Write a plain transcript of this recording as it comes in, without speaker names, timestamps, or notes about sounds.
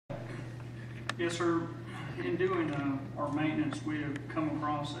Yes, sir. In doing our maintenance, we have come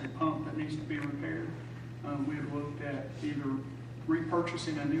across a pump that needs to be repaired. We have looked at either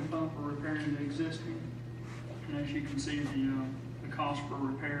repurchasing a new pump or repairing the existing. And as you can see, the cost for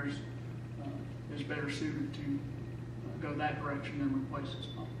repairs is better suited to go that direction than replace this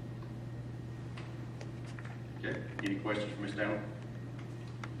pump. Okay. Any questions for Ms. Downing?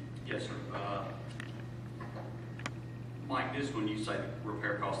 Yes, sir. Mike, this one you say the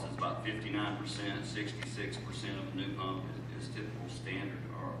repair cost is about 59%, 66% of a new pump is typical standard,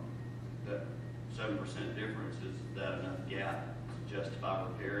 or that 7% difference, is that enough gap to justify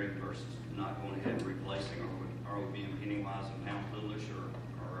repairing versus not going ahead and replacing, or are we being penny wise and pound foolish,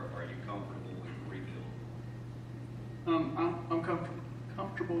 or are you comfortable with the rebuild? I'm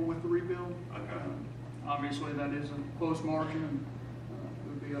comfortable with the rebuild. Okay. Obviously, that is a close margin, and it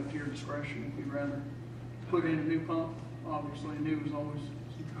would be up to your discretion if you'd rather put in a new pump. Obviously, new is always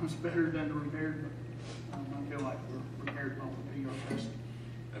sometimes better than the repaired, but I feel like the repaired pump would be our best.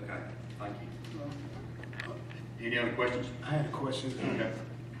 Okay, thank you. Any other questions? I had a question. Okay.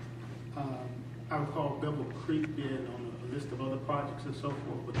 I recall Bevel Creek being on a list of other projects and so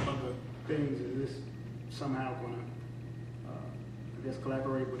forth with other things. Is this somehow going to, I guess,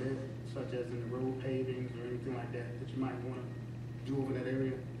 collaborate with it, such as in the road pavings or anything like that that you might want to do over that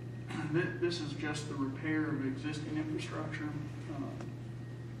area? This is just the repair of existing infrastructure.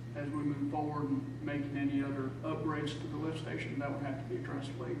 As we move forward and making any other upgrades to the lift station, that would have to be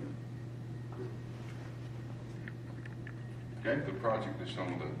addressed later. Okay. The project that's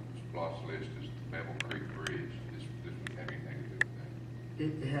on the SPLOST list is the Bevel Creek Bridge. This wouldn't have anything to do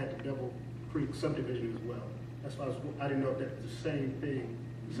with that. It had the Bevel Creek subdivision as well. That's why I didn't know if that was the same thing,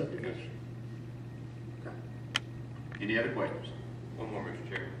 subdivision. Okay. Any other questions? One more, Mr.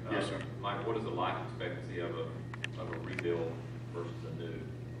 Chairman. Yes, sir. Mike, what is the life expectancy of a rebuild versus a new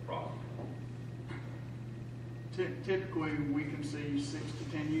product? Typically, we can see 6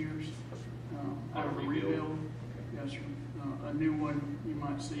 to 10 years out of a rebuild. Yes, sir. A new one, you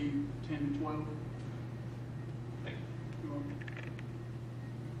might see 10 to 12. Thank you.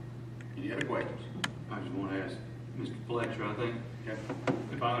 Any other questions? I just want to ask Mr. Fletcher, I think, Okay.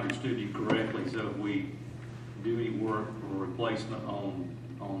 if I understood you correctly, so if we do any work or replacement on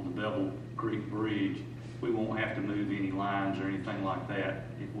the Bevel Creek Bridge, we won't have to move any lines or anything like that.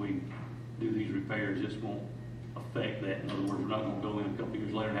 If we do these repairs, this won't affect that. In other words, we're not going to go in a couple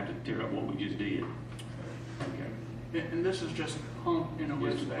years later and have to tear up what we just did. Okay. And this is just a pump in a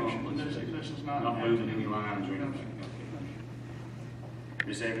lift station. This is not moving any lines or anything.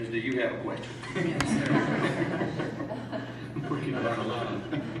 Ms. Evans, do you have a question? We're getting out of line.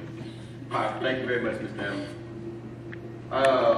 All right, thank you very much, Ms. Downing.